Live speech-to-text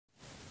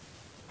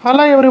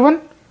Hello everyone,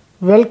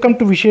 welcome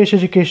to Vishesh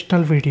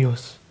Educational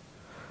Videos.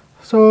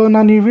 So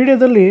ನಾನು ಈ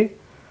ವಿಡಿಯೋದಲ್ಲಿ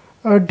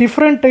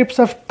ಡಿಫ್ರೆಂಟ್ ಟೈಪ್ಸ್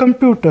ಆಫ್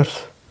ಕಂಪ್ಯೂಟರ್ಸ್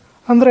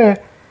ಅಂದರೆ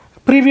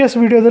ಪ್ರೀವಿಯಸ್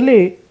ವಿಡಿಯೋದಲ್ಲಿ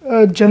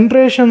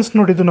ಜನ್ರೇಷನ್ಸ್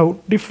ನೋಡಿದ್ದು ನಾವು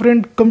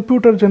ಡಿಫ್ರೆಂಟ್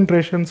ಕಂಪ್ಯೂಟರ್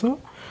ಜನ್ರೇಷನ್ಸು.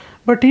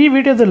 ಬಟ್ ಈ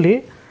ವಿಡಿಯೋದಲ್ಲಿ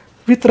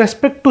ವಿತ್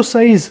ರೆಸ್ಪೆಕ್ಟ್ ಟು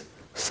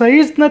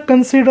ಸೈಜ್ನ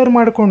ಕನ್ಸಿಡರ್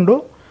ಮಾಡಿಕೊಂಡು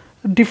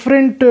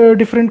ಡಿಫ್ರೆಂಟ್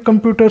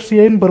ಕಂಪ್ಯೂಟರ್ಸ್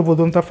ಏನು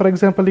ಬರ್ಬೋದು ಅಂತ. ಫಾರ್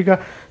ಎಕ್ಸಾಂಪಲ್, ಈಗ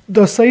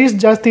ಸೈಜ್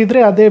ಜಾಸ್ತಿ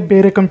ಇದ್ದರೆ ಅದೇ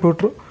ಬೇರೆ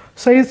ಕಂಪ್ಯೂಟ್ರು,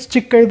 ಸೈಜ್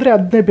ಚಿಕ್ಕ ಇದ್ದರೆ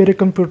ಅದನ್ನೇ ಬೇರೆ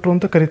ಕಂಪ್ಯೂಟ್ರು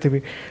ಅಂತ ಕರಿತೀವಿ.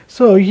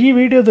 ಸೊ ಈ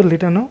ವಿಡಿಯೋದಲ್ಲಿ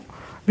ನಾನು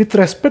ವಿತ್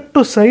ರೆಸ್ಪೆಕ್ಟ್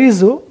ಟು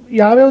ಸೈಜು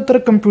ಯಾವ್ಯಾವ ಥರ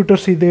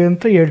ಕಂಪ್ಯೂಟರ್ಸ್ ಇದೆ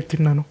ಅಂತ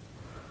ಹೇಳ್ತೀನಿ ನಾನು.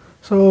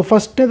 ಸೊ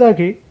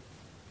ಫಸ್ಟ್ನೇದಾಗಿ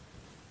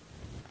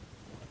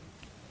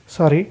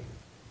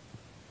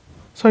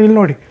ಇಲ್ಲಿ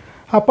ನೋಡಿ,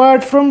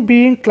 apart from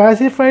being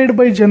classified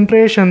by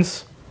generations,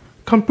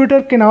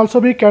 computer can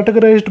also be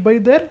categorised by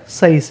there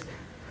size.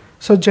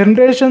 So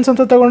generations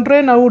ಅಂತ ತಗೊಂಡ್ರೆ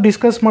ನಾವು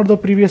ಡಿಸ್ಕಸ್ ಮಾಡಿದೋ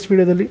ಪ್ರೀವಿಯಸ್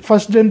ವಿಡಿಯೋದಲ್ಲಿ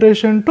first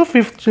generation to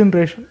fifth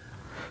generation.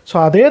 So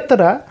ಅದೇ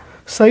ಥರ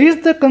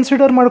ಸೈಜ್ನ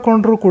ಕನ್ಸಿಡರ್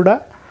ಮಾಡಿಕೊಂಡ್ರೂ ಕೂಡ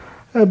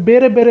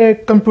ಬೇರೆ ಬೇರೆ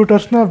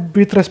ಕಂಪ್ಯೂಟರ್ಸ್ನ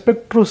ವಿತ್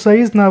ರೆಸ್ಪೆಕ್ಟ್ ಟು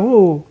ಸೈಜ್ ನಾವು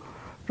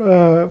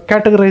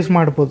ಕ್ಯಾಟಗರೈಸ್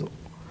ಮಾಡ್ಬೋದು.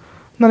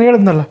 ನಾನು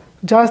ಹೇಳಿದ್ನಲ್ಲ,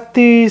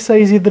 ಜಾಸ್ತಿ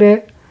ಸೈಜ್ ಇದ್ದರೆ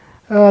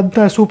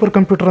ಅದನ್ನ ಸೂಪರ್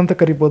ಕಂಪ್ಯೂಟರ್ ಅಂತ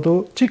ಕರಿಬೋದು,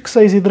 ಚಿಕ್ಕ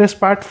ಸೈಜ್ ಇದ್ದರೆ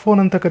ಸ್ಮಾರ್ಟ್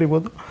ಫೋನ್ ಅಂತ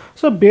ಕರಿಬೋದು.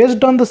 So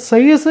based on the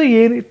size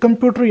ಏನು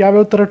ಕಂಪ್ಯೂಟ್ರ್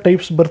ಯಾವ್ಯಾವ ಥರ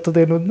ಟೈಪ್ಸ್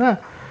ಬರ್ತದೆ ಅನ್ನೋದನ್ನ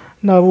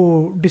ನಾವು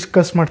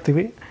ಡಿಸ್ಕಸ್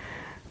ಮಾಡ್ತೀವಿ.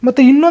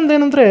 ಮತ್ತು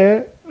ಇನ್ನೊಂದೇನೆಂದರೆ,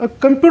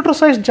 ಕಂಪ್ಯೂಟರ್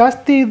ಸೈಜ್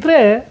ಜಾಸ್ತಿ ಇದ್ದರೆ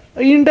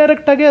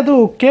ಇಂಡೈರೆಕ್ಟಾಗಿ ಅದು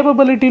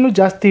ಕೇಪಬಿಲಿಟಿನೂ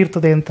ಜಾಸ್ತಿ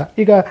ಇರ್ತದೆ ಅಂತ.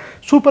 ಈಗ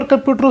ಸೂಪರ್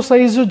ಕಂಪ್ಯೂಟ್ರು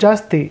ಸೈಜು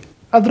ಜಾಸ್ತಿ,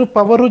 ಅದ್ರ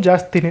ಪವರು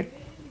ಜಾಸ್ತಿನೇ.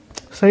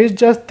 ಸೈಜ್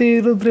ಜಾಸ್ತಿ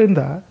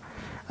ಇರೋದ್ರಿಂದ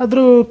ಅದ್ರ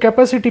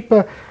ಕೆಪಾಸಿಟಿ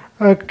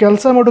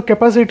ಕೆಲಸ ಮಾಡೋ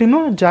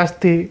ಕೆಪಾಸಿಟಿನೂ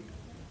ಜಾಸ್ತಿ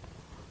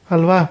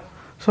ಅಲ್ವಾ.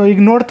 ಸೊ ಈಗ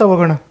ನೋಡ್ತಾ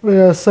ಹೋಗೋಣ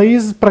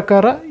ಸೈಜ್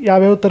ಪ್ರಕಾರ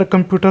ಯಾವ್ಯಾವ ಥರ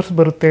ಕಂಪ್ಯೂಟರ್ಸ್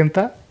ಬರುತ್ತೆ ಅಂತ.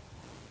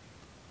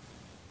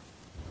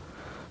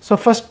 So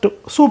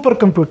super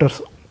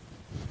computers.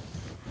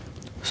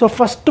 So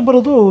first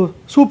ಬರೋದು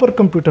ಸೂಪರ್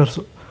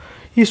ಕಂಪ್ಯೂಟರ್ಸು.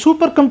 ಈ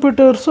super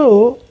computers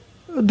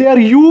they are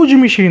huge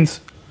machines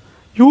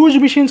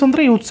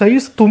ಅಂದರೆ ಇವು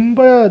ಸೈಜ್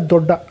ತುಂಬ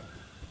ದೊಡ್ಡ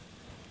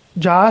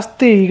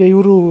ಜಾಸ್ತಿ. ಈಗ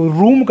ಇವರು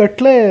ರೂಮ್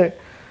ಗಟ್ಟಲೆ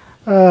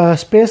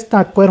ಸ್ಪೇಸ್ನ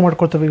ಅಕ್ವೈರ್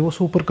ಮಾಡ್ಕೊಳ್ತವೆ ಇವು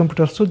ಸೂಪರ್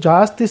ಕಂಪ್ಯೂಟರ್ಸು.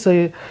 ಜಾಸ್ತಿ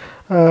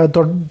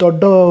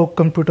ದೊಡ್ಡ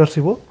ಕಂಪ್ಯೂಟರ್ಸ್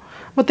ಇವು.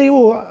 ಮತ್ತು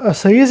ಇವು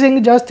ಸೈಜ್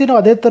ಹೆಂಗೆ ಜಾಸ್ತಿನೋ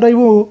ಅದೇ ಥರ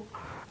ಇವು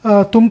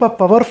ತುಂಬ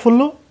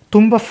ಪವರ್ಫುಲ್ಲು,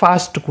 ತುಂಬ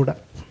ಫಾಸ್ಟ್ ಕೂಡ.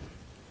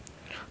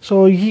 ಸೊ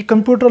ಈ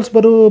ಕಂಪ್ಯೂಟರ್ಸ್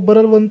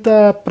ಬರುವಂಥ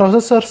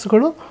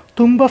ಪ್ರೊಸೆಸರ್ಸ್ಗಳು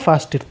ತುಂಬ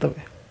ಫಾಸ್ಟ್ ಇರ್ತವೆ,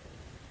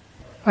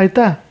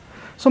 ಆಯಿತಾ.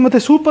 ಸೊ ಮತ್ತು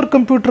ಸೂಪರ್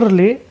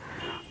ಕಂಪ್ಯೂಟರಲ್ಲಿ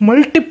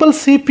ಮಲ್ಟಿಪಲ್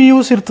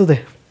CPUs ಇರ್ತದೆ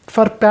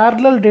for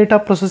parallel data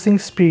processing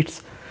speeds.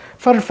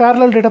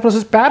 Parallel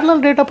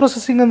data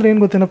processing ಅಂದರೆ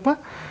ಏನು ಗೊತ್ತೇನಪ್ಪ,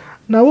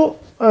 ನಾವು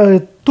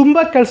ತುಂಬ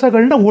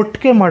ಕೆಲಸಗಳನ್ನ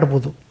ಒಟ್ಟಿಗೆ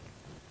ಮಾಡ್ಬೋದು.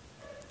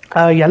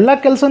 ಎಲ್ಲ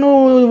ಕೆಲಸನೂ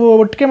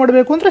ಒಟ್ಟಿಗೆ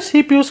ಮಾಡಬೇಕು ಅಂದರೆ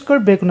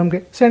CPUsಗಳು ಬೇಕು ನಮಗೆ.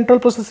 ಸೆಂಟ್ರಲ್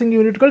ಪ್ರೊಸೆಸಿಂಗ್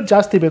ಯೂನಿಟ್ಗಳು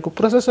ಜಾಸ್ತಿ ಬೇಕು,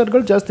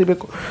 ಪ್ರೊಸೆಸರ್ಗಳು ಜಾಸ್ತಿ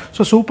ಬೇಕು.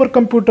 So super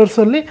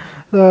ಕಂಪ್ಯೂಟರ್ಸಲ್ಲಿ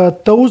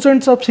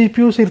thousands of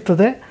CPUs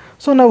ಇರ್ತದೆ.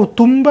 ಸೊ ನಾವು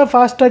ತುಂಬ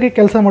ಫಾಸ್ಟಾಗಿ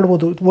ಕೆಲಸ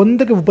ಮಾಡ್ಬೋದು.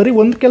 ಬರೀ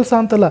ಒಂದು ಕೆಲಸ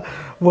ಅಂತಲ್ಲ,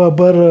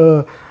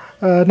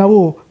 ನಾವು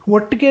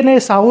ಒಟ್ಟಿಗೆ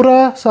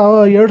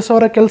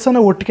 1000-2000 ಕೆಲಸನ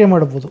ಒಟ್ಟಿಗೆ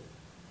ಮಾಡ್ಬೋದು,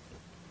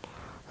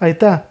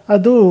 ಆಯಿತಾ.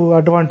 ಅದು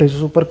ಅಡ್ವಾಂಟೇಜ್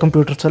ಸೂಪರ್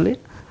ಕಂಪ್ಯೂಟರ್ಸಲ್ಲಿ.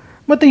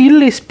 ಮತ್ತು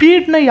ಇಲ್ಲಿ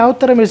ಸ್ಪೀಡ್ನ ಯಾವ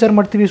ಥರ ಮೆಜರ್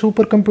ಮಾಡ್ತೀವಿ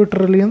ಸೂಪರ್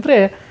ಕಂಪ್ಯೂಟರಲ್ಲಿ ಅಂದರೆ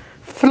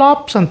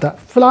ಫ್ಲಾಪ್ಸ್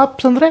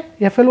ಅಂದರೆ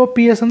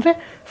FLOPS ಅಂದರೆ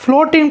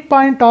floating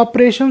point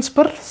operations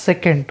per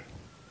second.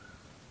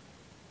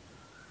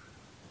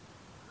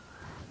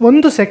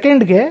 ಒಂದು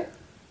ಸೆಕೆಂಡ್ಗೆ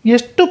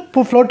ಎಷ್ಟು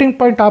ಫ್ಲೋಟಿಂಗ್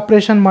ಪಾಯಿಂಟ್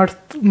ಆಪ್ರೇಷನ್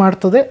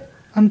ಮಾಡ್ತದೆ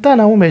ಅಂತ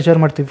ನಾವು ಮೆಜರ್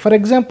ಮಾಡ್ತೀವಿ. For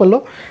example,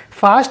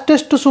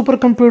 fastest super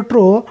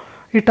computer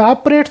it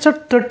operates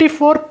at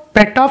 34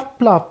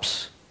 ಪೆಟಾಫ್ಲಾಪ್ಸ್.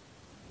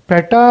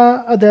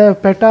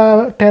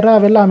 Terra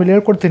ಅವೆಲ್ಲ ಆಮೇಲೆ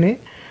ಹೇಳ್ಕೊಡ್ತೀನಿ.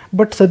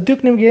 ಬಟ್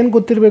ಸದ್ಯಕ್ಕೆ ನಿಮ್ಗೆ ಏನು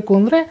ಗೊತ್ತಿರಬೇಕು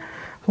ಅಂದರೆ,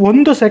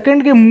 ಒಂದು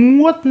ಸೆಕೆಂಡ್ಗೆ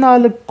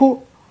 34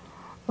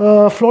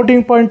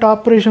 ಫ್ಲೋಟಿಂಗ್ ಪಾಯಿಂಟ್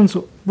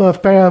ಆಪ್ರೇಷನ್ಸು.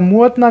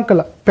 34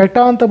 ಅಲ್ಲ,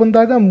 ಪೆಟಾ ಅಂತ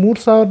ಬಂದಾಗ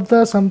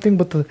 3000 ಸಮಥಿಂಗ್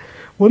ಬರ್ತದೆ.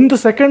 ಒಂದು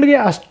ಸೆಕೆಂಡ್ಗೆ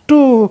ಅಷ್ಟು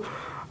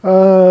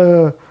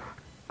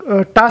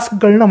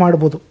ಟಾಸ್ಕ್ಗಳನ್ನ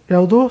ಮಾಡ್ಬೋದು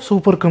ಯಾವುದು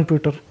ಸೂಪರ್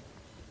ಕಂಪ್ಯೂಟರ್,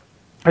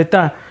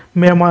 ಆಯಿತಾ.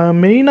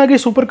 ಮೇಯ್ನಾಗಿ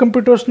ಸೂಪರ್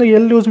ಕಂಪ್ಯೂಟರ್ಸ್ನ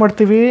ಎಲ್ಲಿ ಯೂಸ್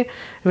ಮಾಡ್ತೀವಿ,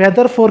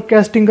 ವೆದರ್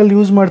ಫೋರ್ಕಾಸ್ಟಿಂಗಲ್ಲಿ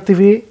ಯೂಸ್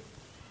ಮಾಡ್ತೀವಿ,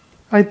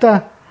 ಆಯಿತಾ.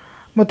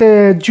 ಮತ್ತು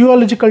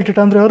ಜಿಯೋಲಜಿಕಲ್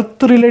ಡೇಟಾ ಅಂದರೆ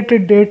ಅರ್ತ್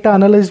ರಿಲೇಟೆಡ್ ಡೇಟಾ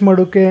ಅನಲೈಸ್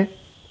ಮಾಡೋಕ್ಕೆ.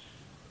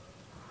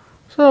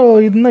 ಸೊ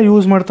ಇದನ್ನ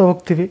ಯೂಸ್ ಮಾಡ್ತಾ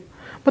ಹೋಗ್ತೀವಿ.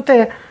 ಮತ್ತು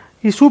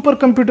ಈ ಸೂಪರ್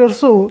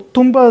ಕಂಪ್ಯೂಟರ್ಸು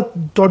ತುಂಬ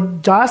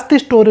ಜಾಸ್ತಿ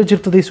ಸ್ಟೋರೇಜ್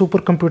ಇರ್ತದೆ. ಈ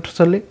ಸೂಪರ್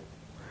ಕಂಪ್ಯೂಟರ್ಸಲ್ಲಿ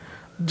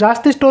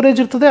ಜಾಸ್ತಿ ಸ್ಟೋರೇಜ್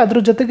ಇರ್ತದೆ, ಅದ್ರ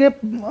ಜೊತೆಗೆ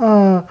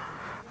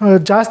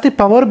ಜಾಸ್ತಿ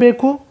ಪವರ್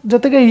ಬೇಕು,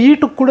 ಜೊತೆಗೆ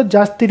ಹೀಟು ಕೂಡ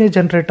ಜಾಸ್ತಿನೇ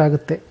ಜನ್ರೇಟ್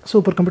ಆಗುತ್ತೆ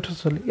ಸೂಪರ್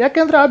ಕಂಪ್ಯೂಟರ್ಸಲ್ಲಿ.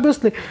 ಯಾಕೆಂದರೆ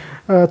ಆಬ್ವಿಯಸ್ಲಿ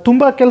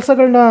ತುಂಬ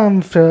ಕೆಲಸಗಳನ್ನ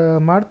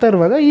ಮಾಡ್ತಾ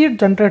ಇರುವಾಗ ಹೀಟ್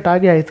ಜನ್ರೇಟ್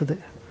ಆಗೇ ಆಯ್ತದೆ.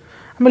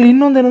 ಆಮೇಲೆ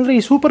ಇನ್ನೊಂದೇನೆಂದರೆ,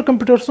 ಈ ಸೂಪರ್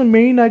ಕಂಪ್ಯೂಟರ್ಸು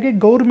ಮೇಯ್ನಾಗಿ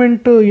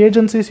ಗೌರ್ಮೆಂಟ್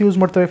ಏಜೆನ್ಸೀಸ್ ಯೂಸ್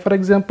ಮಾಡ್ತವೆ. ಫಾರ್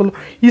ಎಕ್ಸಾಂಪಲ್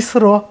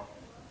ಇಸ್ರೋ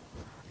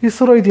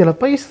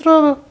ಇದೆಯಲ್ಲಪ್ಪ, ಇಸ್ರೋ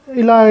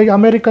ಇಲ್ಲ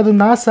ಅಮೇರಿಕಾದ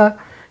NASA,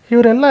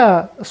 ಇವರೆಲ್ಲ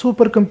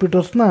ಸೂಪರ್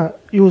ಕಂಪ್ಯೂಟರ್ಸ್ನ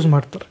ಯೂಸ್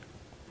ಮಾಡ್ತಾರೆ,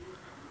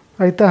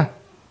 ಆಯಿತಾ.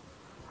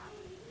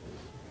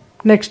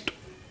 ನೆಕ್ಸ್ಟ್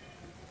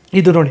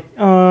ಇದು ನೋಡಿ,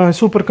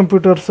 ಸೂಪರ್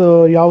ಕಂಪ್ಯೂಟರ್ಸ್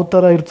ಯಾವ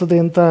ಥರ ಇರ್ತದೆ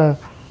ಅಂತ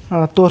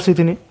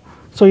ತೋರಿಸಿದ್ದೀನಿ.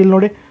 ಸೊ ಇಲ್ಲಿ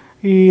ನೋಡಿ,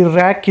 ಈ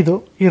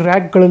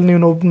ರ್ಯಾಕ್ಗಳಲ್ಲಿ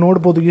ನೀವು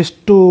ನೋಡ್ಬೋದು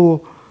ಎಷ್ಟು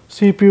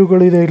CPU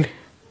ಗಳಿದೆ ಇಲ್ಲಿ.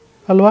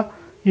 ಅಲ್ವಾ?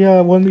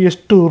 ಒಂದು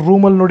ಎಷ್ಟು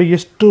ರೂಮಲ್ಲಿ ನೋಡಿ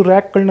ಎಷ್ಟು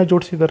ರ್ಯಾಕ್ಗಳನ್ನ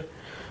ಜೋಡಿಸಿದ್ದಾರೆ.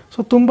 ಸೊ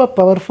ತುಂಬ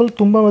ಪವರ್ಫುಲ್,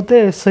 ತುಂಬ ಮತ್ತು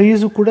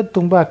ಸೈಜು ಕೂಡ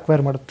ತುಂಬ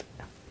ಅಕ್ವೈರ್ ಮಾಡುತ್ತೆ.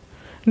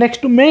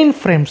 Next main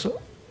frames.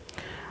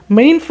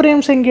 Main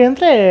frames ಹೆಂಗೆ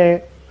ಅಂದರೆ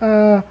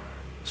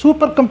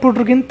ಸೂಪರ್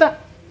ಕಂಪ್ಯೂಟ್ರಿಗಿಂತ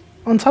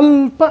ಒಂದು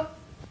ಸ್ವಲ್ಪ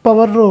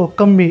ಪವರು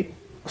ಕಮ್ಮಿ,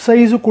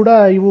 ಸೈಜು ಕೂಡ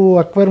ಇವು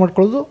ಅಕ್ವೈರ್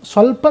ಮಾಡ್ಕೊಳ್ಳೋದು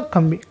ಸ್ವಲ್ಪ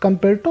ಕಮ್ಮಿ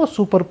compared to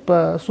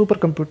super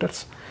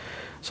computers.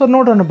 So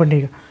ನೋಡೋಣ ಬನ್ನಿ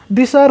ಈಗ.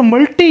 These are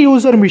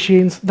multi-user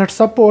machines that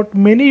support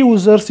many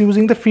users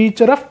using the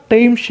feature of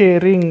time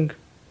sharing.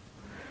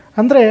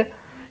 ಅಂದರೆ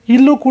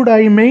ಇಲ್ಲೂ ಕೂಡ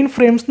ಈ ಮೈನ್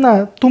ಫ್ರೇಮ್ಸ್ನ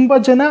ತುಂಬ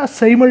ಜನ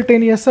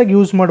ಸೈಮಲ್ಟೇನಿಯಸ್ ಆಗಿ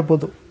ಯೂಸ್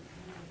ಮಾಡ್ಬೋದು.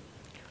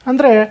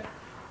 ಅಂದರೆ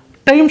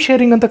ಟೈಮ್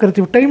ಶೇರಿಂಗ್ ಅಂತ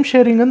ಕರಿತೀವಿ. ಟೈಮ್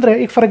ಶೇರಿಂಗ್ ಅಂದರೆ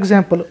ಈಗ ಫಾರ್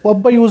ಎಕ್ಸಾಂಪಲ್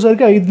ಒಬ್ಬ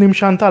ಯೂಸರ್ಗೆ 5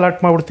 ನಿಮಿಷ ಅಂತ ಅಲಾಟ್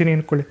ಮಾಡಿಬಿಡ್ತೀನಿ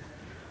ಅಂದ್ಕೊಳ್ಳಿ.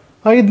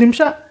 5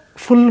 ನಿಮಿಷ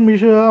ಫುಲ್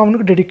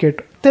ಅವನಿಗೆ ಡೆಡಿಕೇಟ್,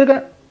 ತಿರ್ಗಾ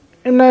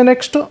ಇನ್ನು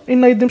ನೆಕ್ಸ್ಟು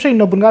ಇನ್ನು 5 ನಿಮಿಷ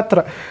ಇನ್ನೊಬ್ಬನಿಗೆ. ಆ ಥರ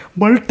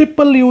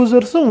ಮಲ್ಟಿಪಲ್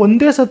ಯೂಸರ್ಸು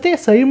ಒಂದೇ ಸತಿ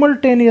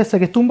ಸೈಮಲ್ಟೇನಿಯಸ್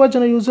ಆಗಿ ತುಂಬ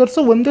ಜನ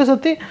ಯೂಸರ್ಸು ಒಂದೇ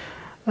ಸತಿ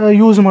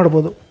ಯೂಸ್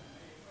ಮಾಡ್ಬೋದು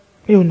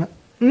ಇವನ್ನ.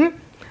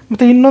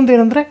 ಮತ್ತು ಇನ್ನೊಂದು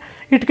ಏನಂದರೆ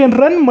it can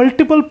run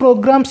multiple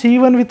programmes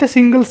even with A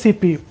single C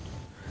P U.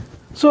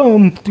 So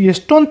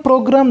ಎಷ್ಟೊಂದು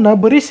ಪ್ರೋಗ್ರಾಮ್ನ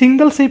ಬರೀ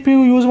single C P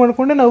U use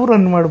ಮಾಡಿಕೊಂಡೆ ನಾವು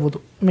ರನ್ ಮಾಡ್ಬೋದು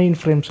ಮೈನ್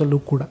ಫ್ರೇಮ್ಸಲ್ಲೂ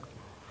ಕೂಡ,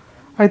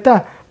 ಆಯಿತಾ?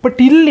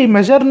 ಬಟ್ ಇಲ್ಲಿ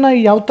ಮೆಜರ್ನ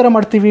ಯಾವ ಥರ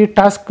ಮಾಡ್ತೀವಿ,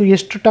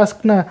 ಎಷ್ಟು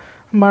ಟಾಸ್ಕ್ನ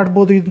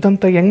ಮಾಡ್ಬೋದು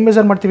ಇದಂತ ಹೆಂಗೆ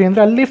ಮೆಜರ್ ಮಾಡ್ತೀವಿ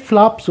ಅಂದರೆ ಅಲ್ಲಿ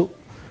ಫ್ಲಾಪ್ಸು.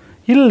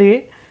 ಇಲ್ಲಿ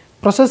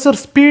processor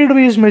speed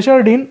is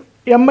measured in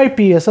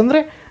MIPS ಅಂದರೆ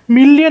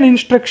ಮಿಲಿಯನ್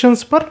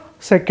ಇನ್ಸ್ಟ್ರಕ್ಷನ್ಸ್ ಪರ್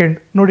ಸೆಕೆಂಡ್.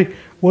 ನೋಡಿ,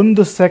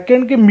 1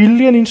 ಸೆಕೆಂಡ್ಗೆ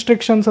ಮಿಲಿಯನ್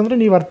ಇನ್ಸ್ಟ್ರಕ್ಷನ್ಸ್ ಅಂದರೆ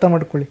ನೀವು ಅರ್ಥ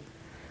ಮಾಡ್ಕೊಳ್ಳಿ.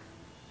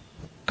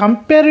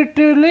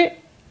 ಕಂಪ್ಯಾರಿಟಿವ್ಲಿ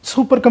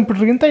ಸೂಪರ್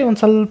ಕಂಪ್ಯೂಟರ್ಗಿಂತ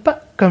ಒಂದು ಸ್ವಲ್ಪ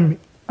ಕಮ್ಮಿ,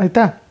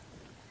 ಆಯಿತಾ?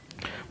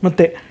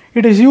 ಮತ್ತು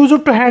it is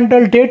used to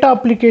handle data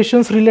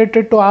applications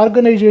related to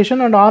organisation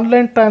and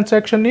online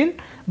transaction in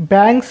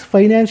banks,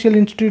 financial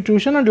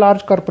institution and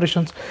large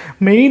corporations.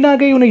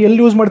 ಮೇಯ್ನಾಗಿ ಇವನ್ನ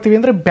ಎಲ್ಲಿ ಯೂಸ್ ಮಾಡ್ತೀವಿ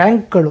ಅಂದರೆ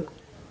ಬ್ಯಾಂಕ್ಗಳು.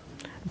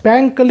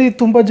 ಬ್ಯಾಂಕಲ್ಲಿ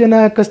ತುಂಬ ಜನ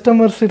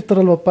ಕಸ್ಟಮರ್ಸ್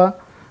ಇರ್ತಾರಲ್ವಪ್ಪ.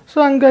 ಸೊ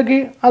ಹಂಗಾಗಿ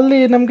ಅಲ್ಲಿ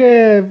ನಮಗೆ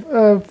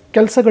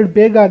ಕೆಲಸಗಳು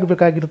ಬೇಗ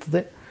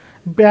ಆಗಬೇಕಾಗಿರ್ತದೆ.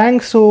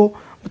 ಬ್ಯಾಂಕ್ಸು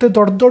ಮತ್ತು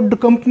ದೊಡ್ಡ ದೊಡ್ಡ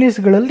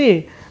ಕಂಪ್ನೀಸ್ಗಳಲ್ಲಿ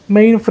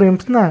ಮೈನ್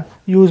ಫ್ರೇಮ್ಸ್ನ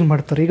ಯೂಸ್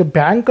ಮಾಡ್ತಾರೆ. ಈಗ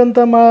ಬ್ಯಾಂಕ್ ಅಂತ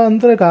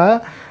ಅಂದಾಗ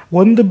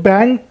ಒಂದು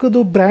ಬ್ಯಾಂಕ್ದು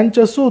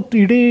ಬ್ರ್ಯಾಂಚಸ್ಸು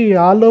ಇಡೀ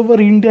ಆಲ್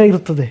ಓವರ್ ಇಂಡಿಯಾ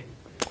ಇರ್ತದೆ.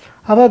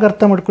 ಆವಾಗ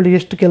ಅರ್ಥ ಮಾಡ್ಕೊಳ್ಳಿ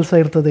ಎಷ್ಟು ಕೆಲಸ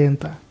ಇರ್ತದೆ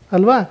ಅಂತ,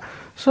 ಅಲ್ವಾ?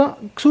 ಸೊ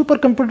ಸೂಪರ್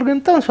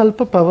ಕಂಪ್ಯೂಟರ್ಗಿಂತ ಒಂದು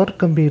ಸ್ವಲ್ಪ ಪವರ್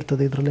ಕಮ್ಮಿ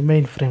ಇರ್ತದೆ ಇದರಲ್ಲಿ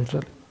ಮೈನ್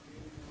ಫ್ರೇಮ್ಸಲ್ಲಿ.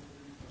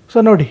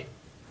 ಸೊ ನೋಡಿ,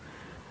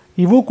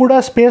 ಇವು ಕೂಡ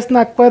ಸ್ಪೇಸ್ನ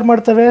ಅಕ್ವೈರ್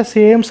ಮಾಡ್ತವೆ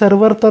ಸೇಮ್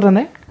ಸರ್ವರ್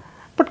ಥರನೇ,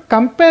 ಬಟ್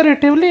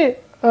ಕಂಪ್ಯಾರಿಟಿವ್ಲಿ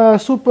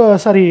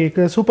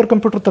ಸೂಪರ್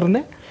ಕಂಪ್ಯೂಟರ್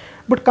ಥರನೇ.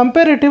 ಬಟ್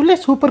ಕಂಪ್ಯಾರಿಟಿವ್ಲಿ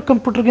ಸೂಪರ್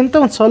ಕಂಪ್ಯೂಟರ್ಗಿಂತ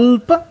ಒಂದು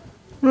ಸ್ವಲ್ಪ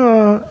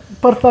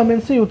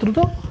ಪರ್ಫಾರ್ಮೆನ್ಸ್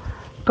ಇವ್ರದ್ದು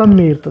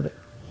ಕಮ್ಮಿ ಇರ್ತದೆ.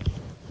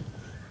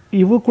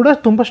 ಇವು ಕೂಡ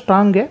ತುಂಬ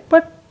ಸ್ಟ್ರಾಂಗೇ,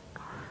 ಬಟ್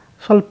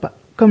ಸ್ವಲ್ಪ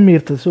ಕಮ್ಮಿ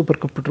ಇರ್ತದೆ ಸೂಪರ್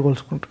ಕಂಪ್ಯೂಟರ್ಗೆ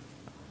ಹೋಲಿಸ್ಕೊಂಡ್ರೆ.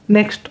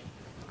 Next,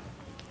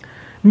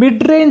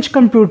 mid range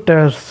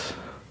computers,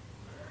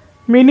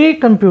 mini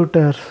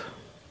computers.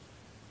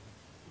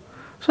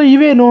 So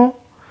ಇವೇನು?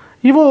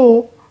 ಇವು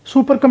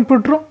ಸೂಪರ್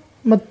ಕಂಪ್ಯೂಟ್ರು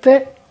ಮತ್ತು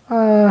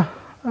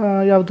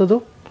ಯಾವುದದು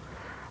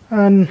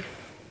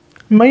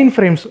main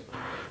frames.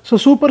 So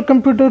super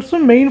computers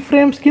main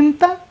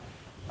ಫ್ರೇಮ್ಸ್ಗಿಂತ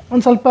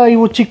ಒಂದು ಸ್ವಲ್ಪ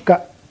ಇವು ಚಿಕ್ಕ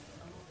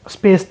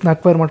ಸ್ಪೇಸ್ನ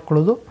ಅಕ್ವೈರ್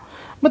ಮಾಡ್ಕೊಳ್ಳೋದು,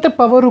 ಮತ್ತು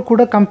ಪವರು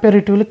ಕೂಡ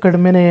ಕಂಪ್ಯಾರಿಟಿವ್ಲಿ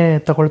ಕಡಿಮೆನೇ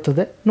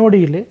ತಗೊಳ್ತದೆ. ನೋಡಿ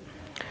ಇಲ್ಲಿ.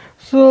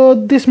 So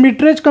this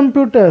mid range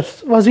computers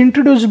was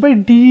introduced by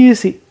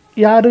DEC.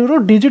 ಯಾರು?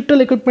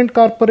 ಡಿಜಿಟಲ್ ಎಕ್ವಿಪ್ಮೆಂಟ್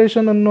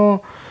ಕಾರ್ಪೊರೇಷನ್ ಅನ್ನೋ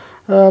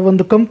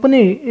ಒಂದು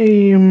ಕಂಪನಿ ಈ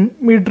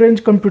ಮಿಡ್ ರೇಂಜ್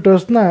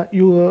ಕಂಪ್ಯೂಟರ್ಸ್ನ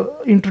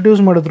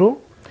ಇಂಟ್ರೊಡ್ಯೂಸ್ ಮಾಡಿದ್ರು.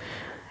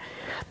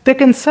 They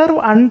can serve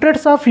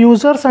hundreds of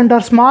users and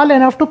R small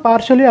enough to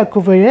partially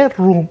occupy A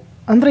room.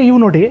 ಅಂದರೆ ಇವು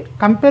ನೋಡಿ,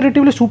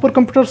 comparatively super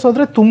computers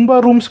ಆದರೆ ತುಂಬ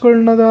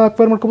ರೂಮ್ಸ್ಗಳನ್ನ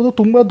ಅಕ್ವೈರ್ ಮಾಡ್ಕೋಬೋದು,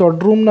 ತುಂಬ ದೊಡ್ಡ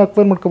ರೂಮ್ನ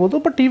ಅಕ್ವೈರ್ ಮಾಡ್ಕೋಬೋದು.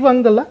 ಬಟ್ ಇವು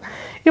ಹಂಗಲ್ಲ,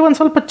 ಇವು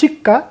ಸ್ವಲ್ಪ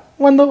ಚಿಕ್ಕ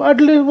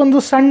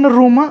ಒಂದು ಸಣ್ಣ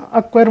ರೂಮ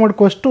ಅಕ್ವೈರ್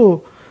ಮಾಡ್ಕೋಷ್ಟು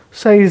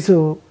ಸೈಜು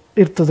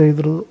ಇರ್ತದೆ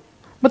ಇದ್ರದ್ದು.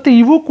 ಮತ್ತು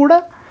ಇವು ಕೂಡ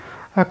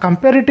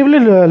comparatively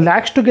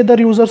lakhs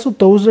together users,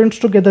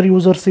 thousands together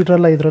users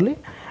ಇರಲ್ಲ ಇದರಲ್ಲಿ.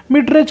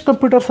 ಮಿಡ್ ರೇಂಜ್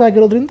ಕಂಪ್ಯೂಟರ್ಸ್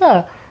ಆಗಿರೋದ್ರಿಂದ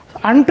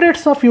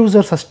ಹಂಡ್ರೆಡ್ಸ್ ಆಫ್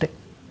ಯೂಸರ್ಸ್ ಅಷ್ಟೇ.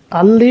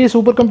 ಅಲ್ಲಿ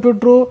ಸೂಪರ್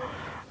ಕಂಪ್ಯೂಟ್ರು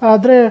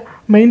ಆದರೆ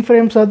ಮೈನ್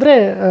ಫ್ರೇಮ್ಸ್ ಆದರೆ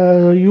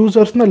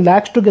ಯೂಸರ್ಸ್ನ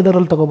ಲ್ಯಾಕ್ಸ್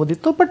ಟುಗೆದರಲ್ಲಿ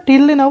ತೊಗೋಬೋದಿತ್ತು. ಬಟ್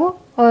ಇಲ್ಲಿ ನಾವು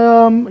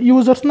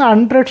ಯೂಸರ್ಸ್ನ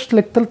ಹಂಡ್ರೆಡ್ಸ್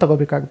ಲೆಕ್ಕದಲ್ಲಿ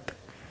ತೊಗೋಬೇಕಾಗುತ್ತೆ,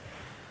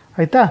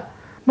 ಆಯಿತಾ?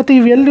 ಮತ್ತು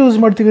ಇವೆಲ್ಲಿ ಯೂಸ್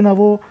ಮಾಡ್ತೀವಿ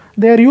ನಾವು?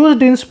 They are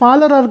used in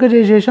smaller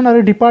organisation R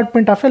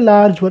department of A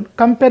large one.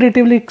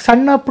 Comparatively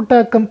ಸಣ್ಣ ಪುಟ್ಟ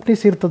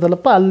ಕಂಪ್ನೀಸ್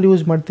ಇರ್ತದಲ್ಲಪ್ಪ, ಅಲ್ಲಿ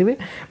ಯೂಸ್ ಮಾಡ್ತೀವಿ.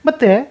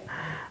 ಮತ್ತು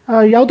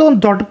ಯಾವುದೋ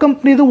ಒಂದು ದೊಡ್ಡ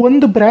ಕಂಪ್ನಿದು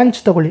ಒಂದು ಬ್ರ್ಯಾಂಚ್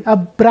ತೊಗೊಳ್ಳಿ, ಆ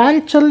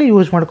ಬ್ರ್ಯಾಂಚಲ್ಲಿ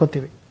ಯೂಸ್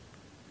ಮಾಡ್ಕೋತೀವಿ,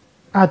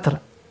 ಆ ಥರ,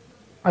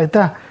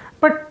 ಆಯಿತಾ?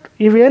 ಬಟ್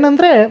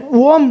ಇವೇನೆಂದರೆ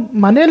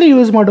ಮನೇಲಿ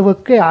ಯೂಸ್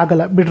ಮಾಡೋಕ್ಕೆ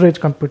ಆಗಲ್ಲ ಮಿಡ್ ರೇಂಜ್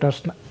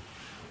ಕಂಪ್ಯೂಟರ್ಸ್ನ.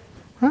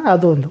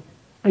 ಅದೊಂದು.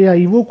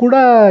 ಇವು ಕೂಡ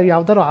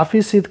ಯಾವ್ದಾದ್ರು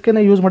ಆಫೀಸ್ ಇದಕ್ಕೆ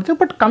ಯೂಸ್ ಮಾಡ್ತೀವಿ.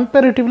 ಬಟ್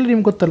ಕಂಪ್ಯಾರಿಟಿವ್ಲಿ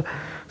ನಿಮ್ಗೆ ಗೊತ್ತಲ್ಲ,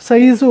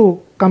 size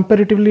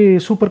comparatively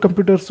super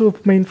computers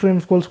main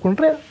frames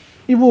ಹೋಲಿಸ್ಕೊಂಡ್ರೆ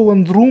ಇವು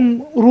ಒಂದು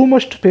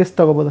ರೂಮಷ್ಟು ಸ್ಪೇಸ್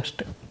ತೊಗೋಬೋದು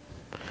ಅಷ್ಟೇ.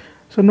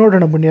 ಸೊ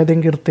ನೋಡೋಣ ಬನ್ನಿ ಅದು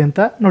ಹೆಂಗಿರುತ್ತೆ ಅಂತ.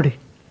 ನೋಡಿ,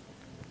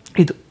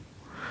 ಇದು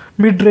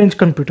ಮಿಡ್ ರೇಂಜ್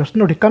ಕಂಪ್ಯೂಟರ್ಸ್.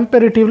 ನೋಡಿ,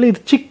 ಕಂಪ್ಯಾರಿಟಿವ್ಲಿ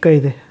ಇದು ಚಿಕ್ಕ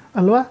ಇದೆ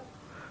ಅಲ್ವಾ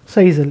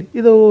ಸೈಜಲ್ಲಿ,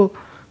 ಇದು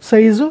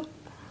ಸೈಜು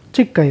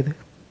ಚಿಕ್ಕ ಇದೆ.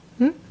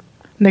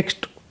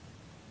 Next,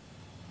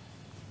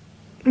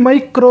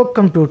 micro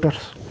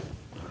computers.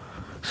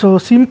 So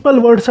simple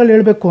ವರ್ಡ್ಸಲ್ಲಿ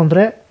ಹೇಳಬೇಕು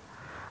ಅಂದರೆ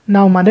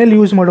ನಾವು ಮನೇಲಿ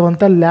ಯೂಸ್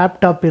ಮಾಡುವಂಥ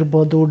ಲ್ಯಾಪ್ಟಾಪ್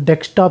ಇರ್ಬೋದು,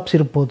 ಡೆಸ್ಕ್ಟಾಪ್ಸ್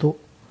ಇರ್ಬೋದು,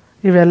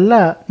 ಇವೆಲ್ಲ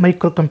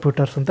ಮೈಕ್ರೋ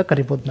ಕಂಪ್ಯೂಟರ್ಸ್ ಅಂತ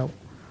ಕರಿಬೋದು ನಾವು.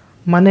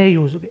 ಮನೆ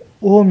ಯೂಸ್ಗೆ,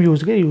 ಹೋಮ್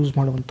ಯೂಸ್ಗೆ ಯೂಸ್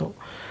ಮಾಡುವಂಥವು.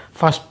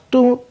 ಫಸ್ಟು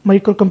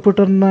ಮೈಕ್ರೋ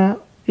ಕಂಪ್ಯೂಟರ್ನ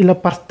ಇಲ್ಲ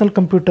ಪರ್ಸ್ನಲ್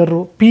ಕಂಪ್ಯೂಟರು,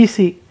 PC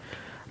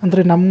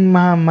ಅಂದರೆ ನಮ್ಮ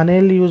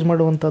ಮನೆಯಲ್ಲಿ ಯೂಸ್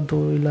ಮಾಡುವಂಥದ್ದು,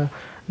 ಇಲ್ಲ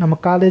ನಮ್ಮ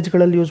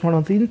ಕಾಲೇಜ್ಗಳಲ್ಲಿ ಯೂಸ್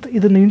ಮಾಡುವಂಥ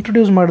ಇದನ್ನು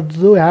ಇಂಟ್ರೊಡ್ಯೂಸ್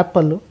ಮಾಡಿದ್ದು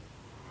ಆ್ಯಪಲ್ಲು,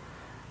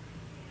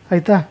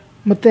 ಆಯಿತಾ.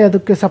 ಮತ್ತು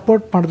ಅದಕ್ಕೆ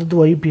ಸಪೋರ್ಟ್ ಮಾಡಿದ್ದು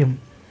IBM.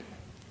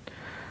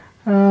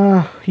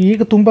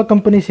 ಈಗ ತುಂಬ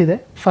ಕಂಪನೀಸ್ ಇದೆ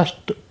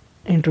ಫಸ್ಟ್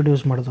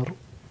ಇಂಟ್ರೊಡ್ಯೂಸ್ ಮಾಡಿದವರು.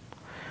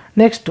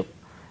 ನೆಕ್ಸ್ಟು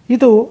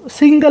ಇದು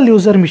single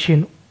user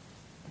machine,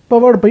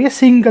 powered by A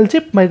single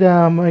chip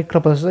micro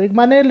processor. ಈಗ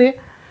ಮನೆಯಲ್ಲಿ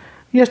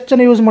ಎಷ್ಟು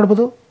ಜನ ಯೂಸ್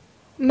ಮಾಡ್ಬೋದು?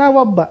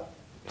 ನಾವೊಬ್ಬ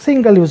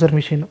ಸಿಂಗಲ್ ಯೂಸರ್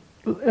ಮಿಷಿನು,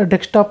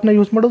 ಡೆಸ್ಕ್ಟಾಪ್ನ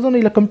ಯೂಸ್ ಮಾಡೋದು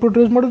ಇಲ್ಲ ಕಂಪ್ಯೂಟರ್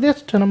ಯೂಸ್ ಮಾಡೋದು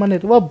ಎಷ್ಟು ಜನ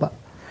ಮನೆಯಲ್ಲಿ? ಒಬ್ಬ.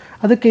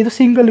 ಅದಕ್ಕೆ ಇದು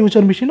ಸಿಂಗಲ್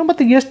ಯೂಸರ್ ಮಿಷಿನು.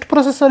 ಮತ್ತು ಎಷ್ಟು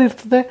ಪ್ರೊಸೆಸರ್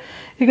ಇರ್ತದೆ?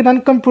 ಈಗ ನನ್ನ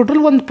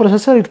ಕಂಪ್ಯೂಟ್ರಲ್ಲಿ ಒಂದು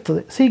ಪ್ರೊಸೆಸರ್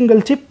ಇರ್ತದೆ,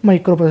 ಸಿಂಗಲ್ ಚಿಪ್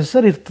ಮೈಕ್ರೋ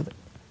ಪ್ರೊಸೆಸರ್ ಇರ್ತದೆ.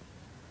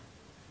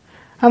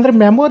 ಅಂದರೆ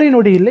ಮೆಮೊರಿ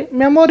ನೋಡಿ, ಇಲ್ಲಿ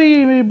ಮೆಮೊರಿ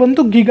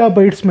ಬಂದು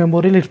ಗಿಗಾಬೈಟ್ಸ್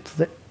ಮೆಮೊರಿಲಿ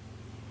ಇರ್ತದೆ.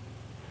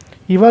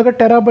 ಇವಾಗ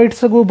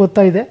ಟೆರಾಬೈಟ್ಸ್ಗೂ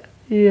ಬರ್ತಾ ಇದೆ.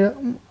 ಈ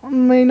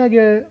ಮೈನಾಗಿ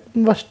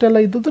ಅಷ್ಟೆಲ್ಲ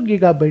ಇದ್ದದ್ದು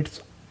ಗಿಗಾಬೈಟ್ಸ್.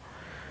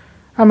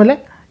 ಆಮೇಲೆ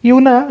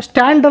ಇವನ್ನ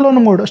ಸ್ಟ್ಯಾಂಡ್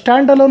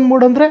ಅಲೋನ್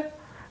ಮೋಡ್ ಅಂದರೆ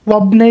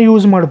ಒಬ್ಬನೇ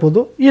ಯೂಸ್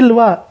ಮಾಡ್ಬೋದು,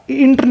 ಇಲ್ವಾ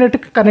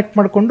ಇಂಟರ್ನೆಟ್ಗೆ ಕನೆಕ್ಟ್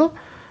ಮಾಡಿಕೊಂಡು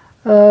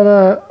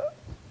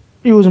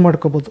ಯೂಸ್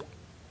ಮಾಡ್ಕೋಬೋದು.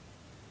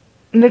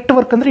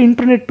 ನೆಟ್ವರ್ಕ್ ಅಂದರೆ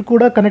ಇಂಟರ್ನೆಟ್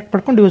ಕೂಡ ಕನೆಕ್ಟ್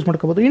ಮಾಡ್ಕೊಂಡು ಯೂಸ್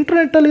ಮಾಡ್ಕೋಬೋದು.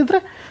 ಇಂಟರ್ನೆಟ್ಟಲ್ಲಿದ್ದರೆ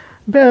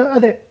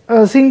ಅದೇ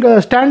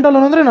ಸ್ಟ್ಯಾಂಡ್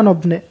ಅಲೋನ್ ಅಂದರೆ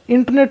ನಾನೊಬ್ಬನೇ,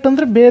 ಇಂಟರ್ನೆಟ್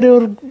ಅಂದರೆ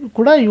ಬೇರೆಯವ್ರು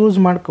ಕೂಡ ಯೂಸ್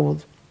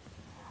ಮಾಡ್ಕೋಬೋದು,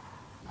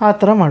 ಆ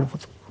ಥರ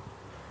ಮಾಡ್ಬೋದು.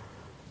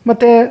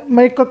 ಮತ್ತು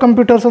ಮೈಕ್ರೋ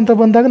ಕಂಪ್ಯೂಟರ್ಸ್ ಅಂತ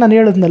ಬಂದಾಗ ನಾನು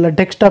ಹೇಳಿದ್ನಲ್ಲ,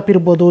 ಡೆಸ್ಕ್ಟಾಪ್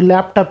ಇರ್ಬೋದು,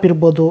 ಲ್ಯಾಪ್ಟಾಪ್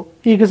ಇರ್ಬೋದು.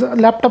 ಈಗ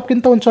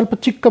ಲ್ಯಾಪ್ಟಾಪ್ಗಿಂತ ಒಂದು ಸ್ವಲ್ಪ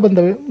ಚಿಕ್ಕ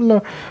ಬಂದವೆ,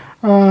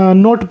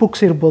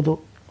 ನೋಟ್ಬುಕ್ಸ್ ಇರ್ಬೋದು.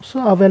 ಸೊ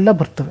ಅವೆಲ್ಲ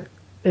ಬರ್ತವೆ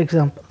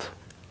ಎಕ್ಸಾಂಪಲ್ಸ್.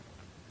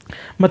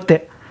 ಮತ್ತು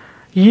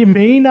ಈ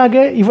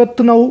ಮೇಯ್ನಾಗೆ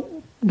ಇವತ್ತು ನಾವು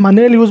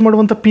ಮನೇಲಿ ಯೂಸ್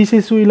ಮಾಡುವಂಥ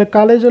PCs ಇಲ್ಲ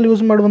ಕಾಲೇಜಲ್ಲಿ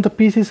ಯೂಸ್ ಮಾಡುವಂಥ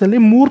PCsಲ್ಲಿ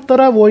 3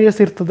 ಥರ OS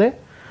ಇರ್ತದೆ.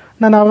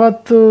 ನಾನು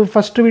ಅವತ್ತು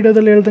ಫಸ್ಟ್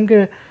ವೀಡಿಯೋದಲ್ಲಿ ಹೇಳ್ದಂಗೆ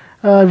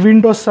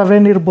ವಿಂಡೋಸ್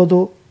 7 ಇರ್ಬೋದು,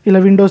 ಇಲ್ಲ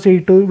ವಿಂಡೋಸ್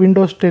 8,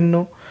 ವಿಂಡೋಸ್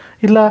 10,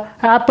 ಇಲ್ಲ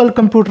ಆ್ಯಪಲ್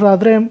ಕಂಪ್ಯೂಟರ್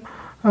ಆದರೆ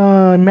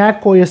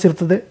ಮ್ಯಾಕ್ OS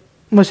ಇರ್ತದೆ,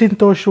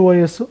 ಮಸಿಂತೋಶ್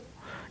OS,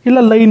 ಇಲ್ಲ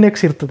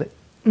ಲೈನೆಕ್ಸ್ ಇರ್ತದೆ.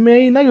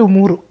 ಮೇಯ್ನಾಗಿ ಇವು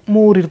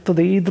ಮೂರು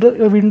ಇರ್ತದೆ.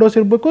 ಇದ್ರ ವಿಂಡೋಸ್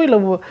ಇರಬೇಕು, ಇಲ್ಲ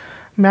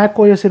ಮ್ಯಾಕ್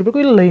OS ಇರಬೇಕು,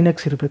 ಇಲ್ಲ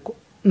ಲೈನೆಕ್ಸ್ ಇರಬೇಕು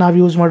ನಾವು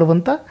ಯೂಸ್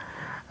ಮಾಡುವಂಥ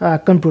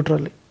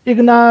ಕಂಪ್ಯೂಟ್ರಲ್ಲಿ. ಈಗ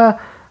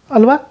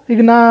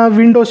ನಾ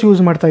ವಿಂಡೋಸ್ ಯೂಸ್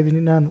ಮಾಡ್ತಾಯಿದ್ದೀನಿ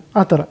ನಾನು,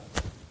 ಆ ಥರ.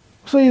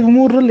 ಸೊ ಇದು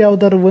ಮೂರರಲ್ಲಿ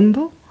ಯಾವುದಾದ್ರು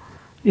ಒಂದು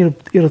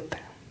ಇರುತ್ತೆ.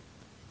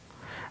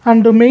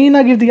 ಆ್ಯಂಡ್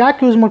ಮೇಯ್ನಾಗಿ ಇದು ಯಾಕೆ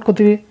ಯೂಸ್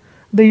ಮಾಡ್ಕೋತೀವಿ?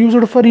 They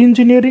used for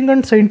engineering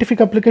and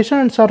scientific application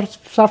and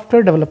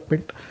software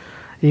development.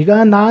 ಈಗ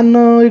ನಾನು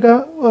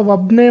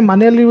ಒಬ್ಬನೇ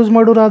ಮನೆಯಲ್ಲಿ ಯೂಸ್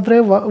ಮಾಡೋರಾದರೆ,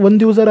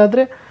 ಒಂದು ಯೂಸರ್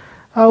ಆದರೆ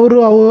ಅವರು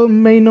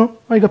ಮೇಯ್ನು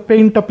ಈಗ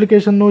ಪೇಂಟ್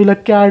ಅಪ್ಲಿಕೇಶನ್ನು ಇಲ್ಲ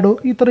ಕ್ಯಾಡು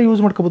ಈ ಥರ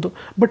ಯೂಸ್ ಮಾಡ್ಕೋಬೋದು.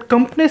 ಬಟ್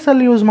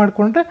ಕಂಪ್ನೀಸಲ್ಲಿ ಯೂಸ್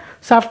ಮಾಡಿಕೊಂಡ್ರೆ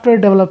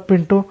ಸಾಫ್ಟ್ವೇರ್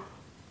ಡೆವಲಪ್ಮೆಂಟು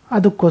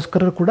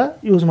ಅದಕ್ಕೋಸ್ಕರ ಕೂಡ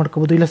ಯೂಸ್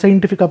ಮಾಡ್ಕೋಬೋದು, ಇಲ್ಲ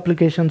ಸೈಂಟಿಫಿಕ್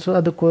ಅಪ್ಲಿಕೇಶನ್ಸು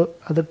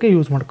ಅದಕ್ಕೆ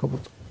ಯೂಸ್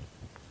ಮಾಡ್ಕೋಬೋದು.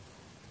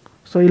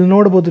 ಸೊ ಇಲ್ಲಿ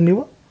ನೋಡ್ಬೋದು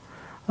ನೀವು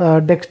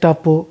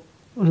ಡೆಸ್ಕ್ಟಾಪು,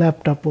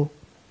 ಲ್ಯಾಪ್ಟಾಪು,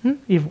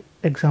 ಇವು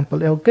example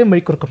ಯಾವಕ್ಕೆ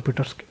micro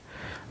ಕಂಪ್ಯೂಟರ್ಸ್ಗೆ.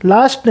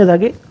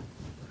 ಲಾಸ್ಟ್ನೇದಾಗಿ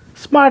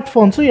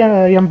ಸ್ಮಾರ್ಟ್ಫೋನ್ಸು,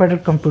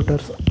 embedded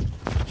computers.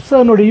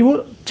 So ನೋಡಿ, ಇವು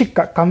ಚಿಕ್ಕ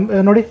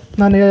ನೋಡಿ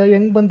ನಾನು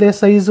ಹೆಂಗೆ ಬಂದೆ,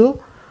 ಸೈಜು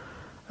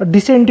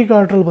ಡಿಸೆಂಡಿಂಗ್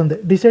ಆರ್ಡ್ರಲ್ಲಿ ಬಂದೆ.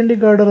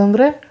 ಡಿಸೆಂಡಿಂಗ್ ಆರ್ಡರ್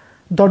ಅಂದರೆ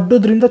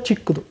ದೊಡ್ಡದ್ರಿಂದ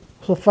ಚಿಕ್ಕದು.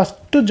 ಸೊ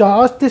ಫಸ್ಟು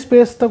ಜಾಸ್ತಿ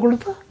ಸ್ಪೇಸ್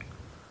ತಗೊಳ್ಳೋದು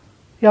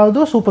ಯಾವುದು?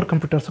 Super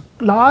computers.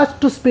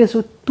 ಲಾಸ್ಟ್ ಸ್ಪೇಸು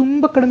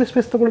ತುಂಬ ಕಡಿಮೆ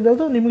ಸ್ಪೇಸ್ ತಗೊಳ್ಳೋದು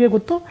ಯಾವುದು? ನಿಮಗೆ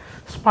ಗೊತ್ತು,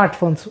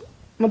 ಸ್ಮಾರ್ಟ್ಫೋನ್ಸು.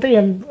 ಮತ್ತು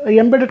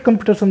ಎಂಬೆಡೆಡ್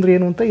ಕಂಪ್ಯೂಟರ್ಸ್ ಅಂದರೆ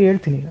ಏನು ಅಂತ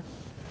ಹೇಳ್ತೀನಿ ಈಗ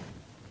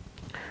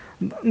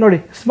ನೋಡಿ.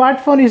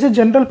 Smartphone is A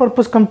general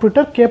purpose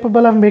computer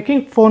capable of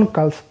making phone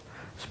calls.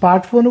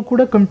 Smartphone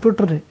ಕೂಡ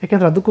ಕಂಪ್ಯೂಟರ್ನೇ,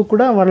 ಯಾಕೆಂದರೆ ಅದಕ್ಕೂ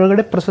ಕೂಡ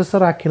ಒಳಗಡೆ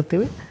ಪ್ರೊಸೆಸರ್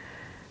ಹಾಕಿರ್ತೀವಿ,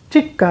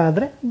 ಚಿಕ್ಕ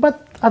ಆದರೆ.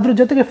 ಬಟ್ ಅದ್ರ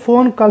ಜೊತೆಗೆ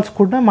ಫೋನ್ ಕಾಲ್ಸ್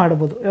ಕೂಡ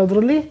ಮಾಡ್ಬೋದು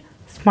ಯಾವುದರಲ್ಲಿ?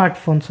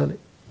 ಸ್ಮಾರ್ಟ್ಫೋನ್ಸಲ್ಲಿ.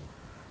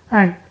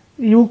 ಆ್ಯಂಡ್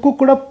ಇವಕ್ಕೂ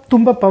ಕೂಡ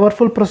ತುಂಬ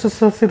ಪವರ್ಫುಲ್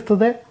ಪ್ರೊಸೆಸರ್ಸ್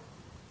ಇರ್ತದೆ,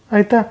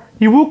 ಆಯಿತಾ.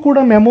 ಇವು ಕೂಡ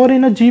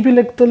ಮೆಮೊರಿನ GB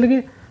ಲೆಕ್ಕದಲ್ಲಿ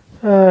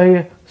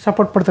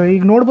ಸಪೋರ್ಟ್ ಮಾಡ್ತವೆ.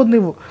 ಈಗ ನೋಡ್ಬೋದು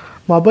ನೀವು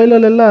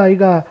ಮೊಬೈಲಲ್ಲೆಲ್ಲ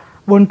ಈಗ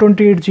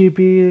 128 GB,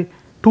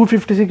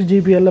 256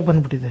 GB ಎಲ್ಲ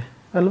ಬಂದುಬಿಟ್ಟಿದೆ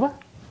ಅಲ್ವಾ.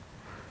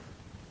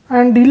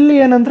 ಆ್ಯಂಡ್ ಇಲ್ಲಿ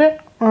ಏನಂದರೆ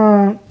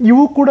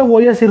ಇವು ಕೂಡ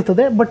OS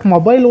ಇರ್ತದೆ, ಬಟ್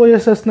ಮೊಬೈಲ್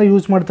OSನ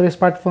ಯೂಸ್ ಮಾಡ್ತಾರೆ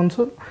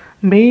ಸ್ಮಾರ್ಟ್ಫೋನ್ಸು.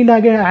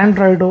 ಮೇಯ್ನಾಗಿ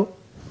ಆ್ಯಂಡ್ರಾಯ್ಡು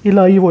ಇಲ್ಲ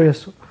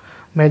iOS.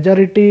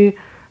 ಮೆಜಾರಿಟಿ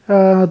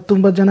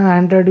ತುಂಬ ಜನ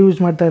ಆ್ಯಂಡ್ರಾಯ್ಡ್ ಯೂಸ್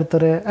ಮಾಡ್ತಾ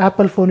ಇರ್ತಾರೆ,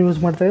 ಆ್ಯಪಲ್ ಫೋನ್ ಯೂಸ್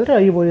ಮಾಡ್ತಾಯಿದ್ರೆ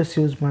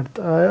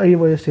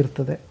iOS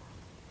ಇರ್ತದೆ,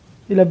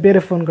 ಇಲ್ಲ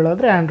ಬೇರೆ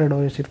ಫೋನ್ಗಳಾದರೆ ಆ್ಯಂಡ್ರಾಯ್ಡ್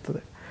OS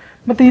ಇರ್ತದೆ.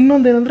 ಮತ್ತು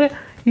ಇನ್ನೊಂದೇನೆಂದರೆ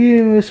ಈ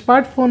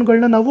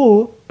ಸ್ಮಾರ್ಟ್ಫೋನ್ಗಳನ್ನ ನಾವು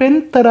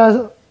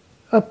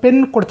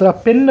ಪೆನ್ ಕೊಡ್ತಾರೆ, ಆ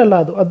ಪೆನ್ನಲ್ಲ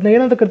ಅದನ್ನ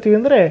ಏನಂತ ಕರಿತೀವಿ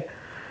ಅಂದರೆ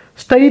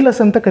ಸ್ಟೈಲಸ್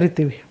ಅಂತ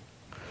ಕರಿತೀವಿ.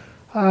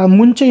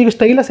 ಮುಂಚೆ ಈಗ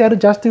ಸ್ಟೈಲಸ್ ಯಾರು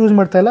ಜಾಸ್ತಿ ಯೂಸ್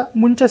ಮಾಡ್ತಾಯಿಲ್ಲ.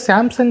 ಮುಂಚೆ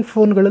ಸ್ಯಾಮ್ಸಂಗ್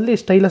ಫೋನ್ಗಳಲ್ಲಿ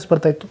ಸ್ಟೈಲಸ್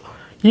ಬರ್ತಾಯಿತ್ತು,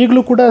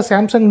 ಈಗಲೂ ಕೂಡ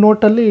ಸ್ಯಾಮ್ಸಂಗ್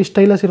ನೋಟಲ್ಲಿ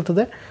ಸ್ಟೈಲಸ್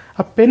ಇರ್ತದೆ,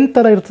 ಆ ಪೆನ್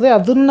ಥರ ಇರ್ತದೆ.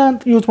 ಅದನ್ನು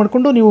ಯೂಸ್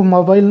ಮಾಡಿಕೊಂಡು ನೀವು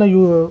ಮೊಬೈಲ್ನ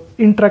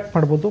ಇಂಟ್ರ್ಯಾಕ್ಟ್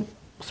ಮಾಡ್ಬೋದು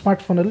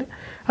ಸ್ಮಾರ್ಟ್ಫೋನಲ್ಲಿ.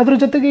 ಅದ್ರ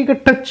ಜೊತೆಗೆ ಈಗ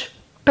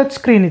ಟಚ್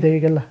ಸ್ಕ್ರೀನ್ ಇದೆ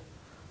ಈಗೆಲ್ಲ,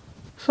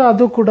 ಸೊ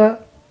ಅದು ಕೂಡ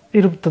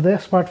ಇರುತ್ತದೆ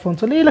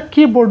ಸ್ಮಾರ್ಟ್ಫೋನ್ಸಲ್ಲಿ. ಇಲ್ಲ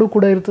ಕೀಬೋರ್ಡು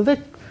ಕೂಡ ಇರ್ತದೆ.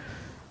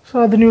 ಸೊ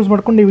ಅದನ್ನು ಯೂಸ್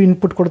ಮಾಡ್ಕೊಂಡು ನೀವು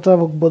ಇನ್ಪುಟ್ ಕೊಡ್ತಾ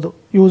ಹೋಗ್ಬೋದು,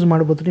 ಯೂಸ್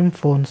ಮಾಡ್ಬೋದು ನಿಮ್ಮ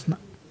ಫೋನ್ಸ್ನ.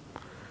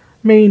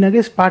 ಮೇಯ್ನಾಗಿ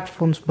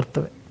ಸ್ಮಾರ್ಟ್ಫೋನ್ಸ್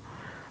ಬರ್ತವೆ.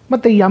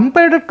 ಮತ್ತು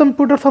embedded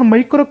computer for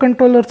micro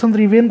controllers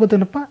ಅಂದರೆ ಇವೇನು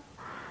ಗೊತ್ತೇನಪ್ಪ?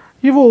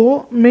 ಇವು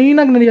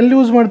ಮೇಯ್ನಾಗಿ ನಾನು ಎಲ್ಲಿ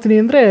ಯೂಸ್ ಮಾಡ್ತೀನಿ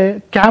ಅಂದರೆ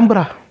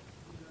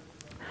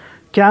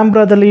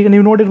ಕ್ಯಾಮ್ರಾದಲ್ಲಿ ಈಗ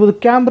ನೀವು ನೋಡಿರ್ಬೋದು,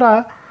 ಕ್ಯಾಮ್ರಾ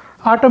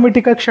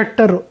ಆಟೋಮೆಟಿಕ್ಕಾಗಿ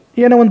ಶಟ್ಟರು,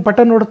 ಏನೋ ಒಂದು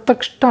ಬಟನ್ ನೋಡಿದ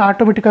ತಕ್ಷಣ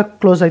ಆಟೋಮೆಟಿಕ್ಕಾಗಿ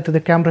ಕ್ಲೋಸ್ ಆಯ್ತದೆ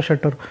ಕ್ಯಾಮ್ರಾ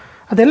ಶಟ್ಟರು.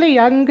 ಅದೆಲ್ಲ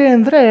ಹೆಂಗೆ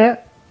ಅಂದರೆ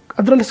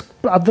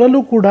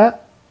ಅದರಲ್ಲೂ ಕೂಡ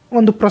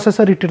ಒಂದು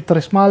ಪ್ರೊಸೆಸರ್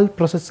ಇಟ್ಟಿರ್ತಾರೆ, ಸ್ಮಾಲ್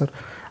ಪ್ರೊಸೆಸರ್,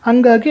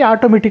 ಹಂಗಾಗಿ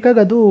ಆಟೋಮೆಟಿಕ್ಕಾಗಿ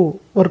ಅದು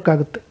ವರ್ಕ್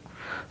ಆಗುತ್ತೆ.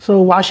 ಸೊ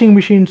ವಾಷಿಂಗ್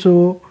ಮಿಷಿನ್ಸು,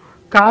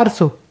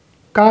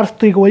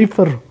 ಕಾರ್ಸ್ದು ಈಗ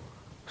ವೈಫರು,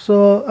 ಸೊ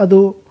ಅದು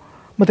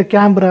ಮತ್ತು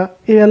ಕ್ಯಾಮ್ರಾ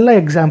ಇವೆಲ್ಲ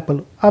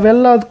example.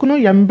 ಅವೆಲ್ಲದಕ್ಕೂ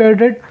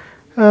embedded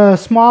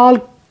small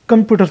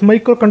computers,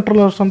 micro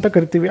controllers ಅಂತ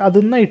ಕರಿತೀವಿ,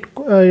 ಅದನ್ನು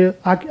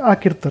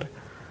ಹಾಕಿರ್ತಾರೆ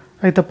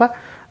ಆಯ್ತಪ್ಪ.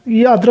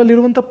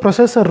 ಅದರಲ್ಲಿರುವಂಥ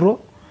ಪ್ರೊಸೆಸರು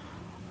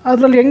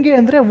ಅದರಲ್ಲಿ ಹೆಂಗೆ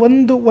ಅಂದರೆ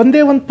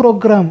ಒಂದೇ ಒಂದು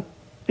ಪ್ರೋಗ್ರಾಮ್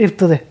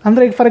ಇರ್ತದೆ.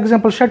 ಅಂದರೆ ಈಗ ಫಾರ್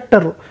ಎಕ್ಸಾಂಪಲ್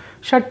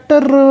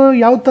ಶಟ್ಟರ್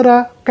ಯಾವ ಥರ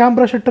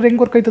ಕ್ಯಾಮ್ರಾ ಶಟ್ಟರ್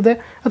ಹೆಂಗೆ ವರ್ಕ್ ಆಯ್ತದೆ,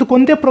 ಅದಕ್ಕೆ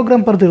ಒಂದೇ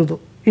ಪ್ರೋಗ್ರಾಮ್ ಬರೆದಿರೋದು,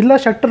 ಇಲ್ಲ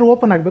ಶಟ್ಟರ್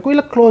ಓಪನ್ ಆಗಬೇಕು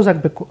ಇಲ್ಲ ಕ್ಲೋಸ್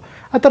ಆಗಬೇಕು,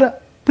 ಆ ಥರ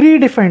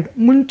ಡಿಫೈನ್ಡ್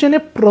ಮುಂಚೆನೇ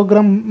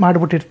ಪ್ರೋಗ್ರಾಮ್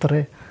ಮಾಡಿಬಿಟ್ಟಿರ್ತಾರೆ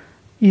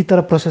ಈ ಥರ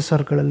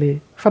ಪ್ರೊಸೆಸರ್ಗಳಲ್ಲಿ.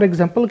 ಫಾರ್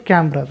ಎಕ್ಸಾಂಪಲ್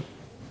ಕ್ಯಾಮ್ರಾದು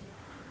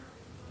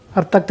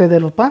ಅರ್ಥ ಆಗ್ತಾಯಿದೆ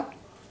ಅಲ್ವಪ್ಪ?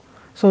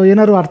 ಸೊ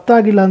ಏನಾದ್ರು ಅರ್ಥ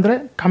ಆಗಿಲ್ಲ ಅಂದರೆ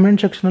ಕಮೆಂಟ್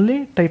ಸೆಕ್ಷನಲ್ಲಿ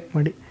ಟೈಪ್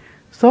ಮಾಡಿ.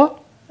 ಸೊ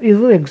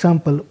ಇದು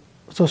ಎಕ್ಸಾಂಪಲು.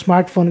 ಸೊ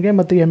ಸ್ಮಾರ್ಟ್ಫೋನ್ಗೆ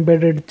ಮತ್ತು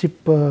ಎಂಬೆಡೆಡ್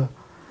ಚಿಪ್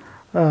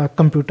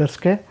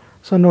ಕಂಪ್ಯೂಟರ್ಸ್ಗೆ.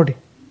 ಸೊ ನೋಡಿ,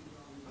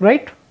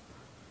 ರೈಟ್?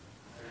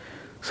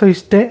 ಸೊ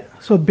ಇಷ್ಟೇ.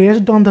 So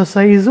based on the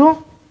size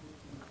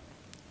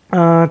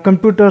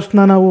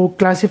ಕಂಪ್ಯೂಟರ್ಸ್ನ ನಾವು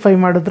ಕ್ಲಾಸಿಫೈ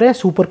ಮಾಡಿದ್ರೆ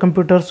ಸೂಪರ್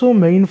ಕಂಪ್ಯೂಟರ್ಸು,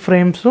 ಮೈನ್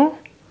ಫ್ರೇಮ್ಸು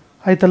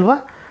ಆಯ್ತಲ್ವಾ.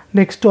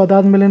 ನೆಕ್ಸ್ಟು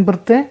ಅದಾದಮೇಲೆ ಏನು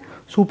ಬರುತ್ತೆ,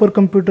 super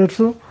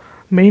computers,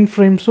 main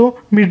frames,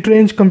 mid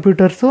range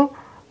computers,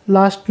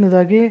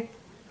 ಲಾಸ್ಟ್ನೇದಾಗಿ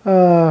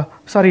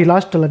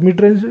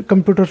mid range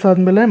computers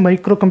ಆದಮೇಲೆ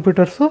ಮೈಕ್ರೋ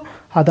ಕಂಪ್ಯೂಟರ್ಸು,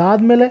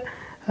 ಅದಾದಮೇಲೆ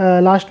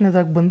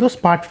ಲಾಸ್ಟ್ನೇದಾಗಿ ಬಂದು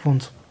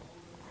ಸ್ಮಾರ್ಟ್ಫೋನ್ಸ್.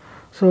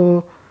 ಸೊ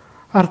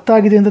ಅರ್ಥ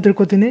ಆಗಿದೆ ಅಂತ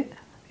ತಿಳ್ಕೊತೀನಿ.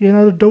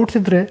 ಏನಾದರೂ ಡೌಟ್ಸ್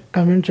ಇದ್ದರೆ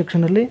ಕಮೆಂಟ್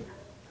ಸೆಕ್ಷನಲ್ಲಿ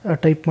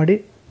ಟೈಪ್ ಮಾಡಿ.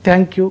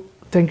 Thank you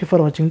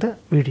for watching the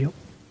video.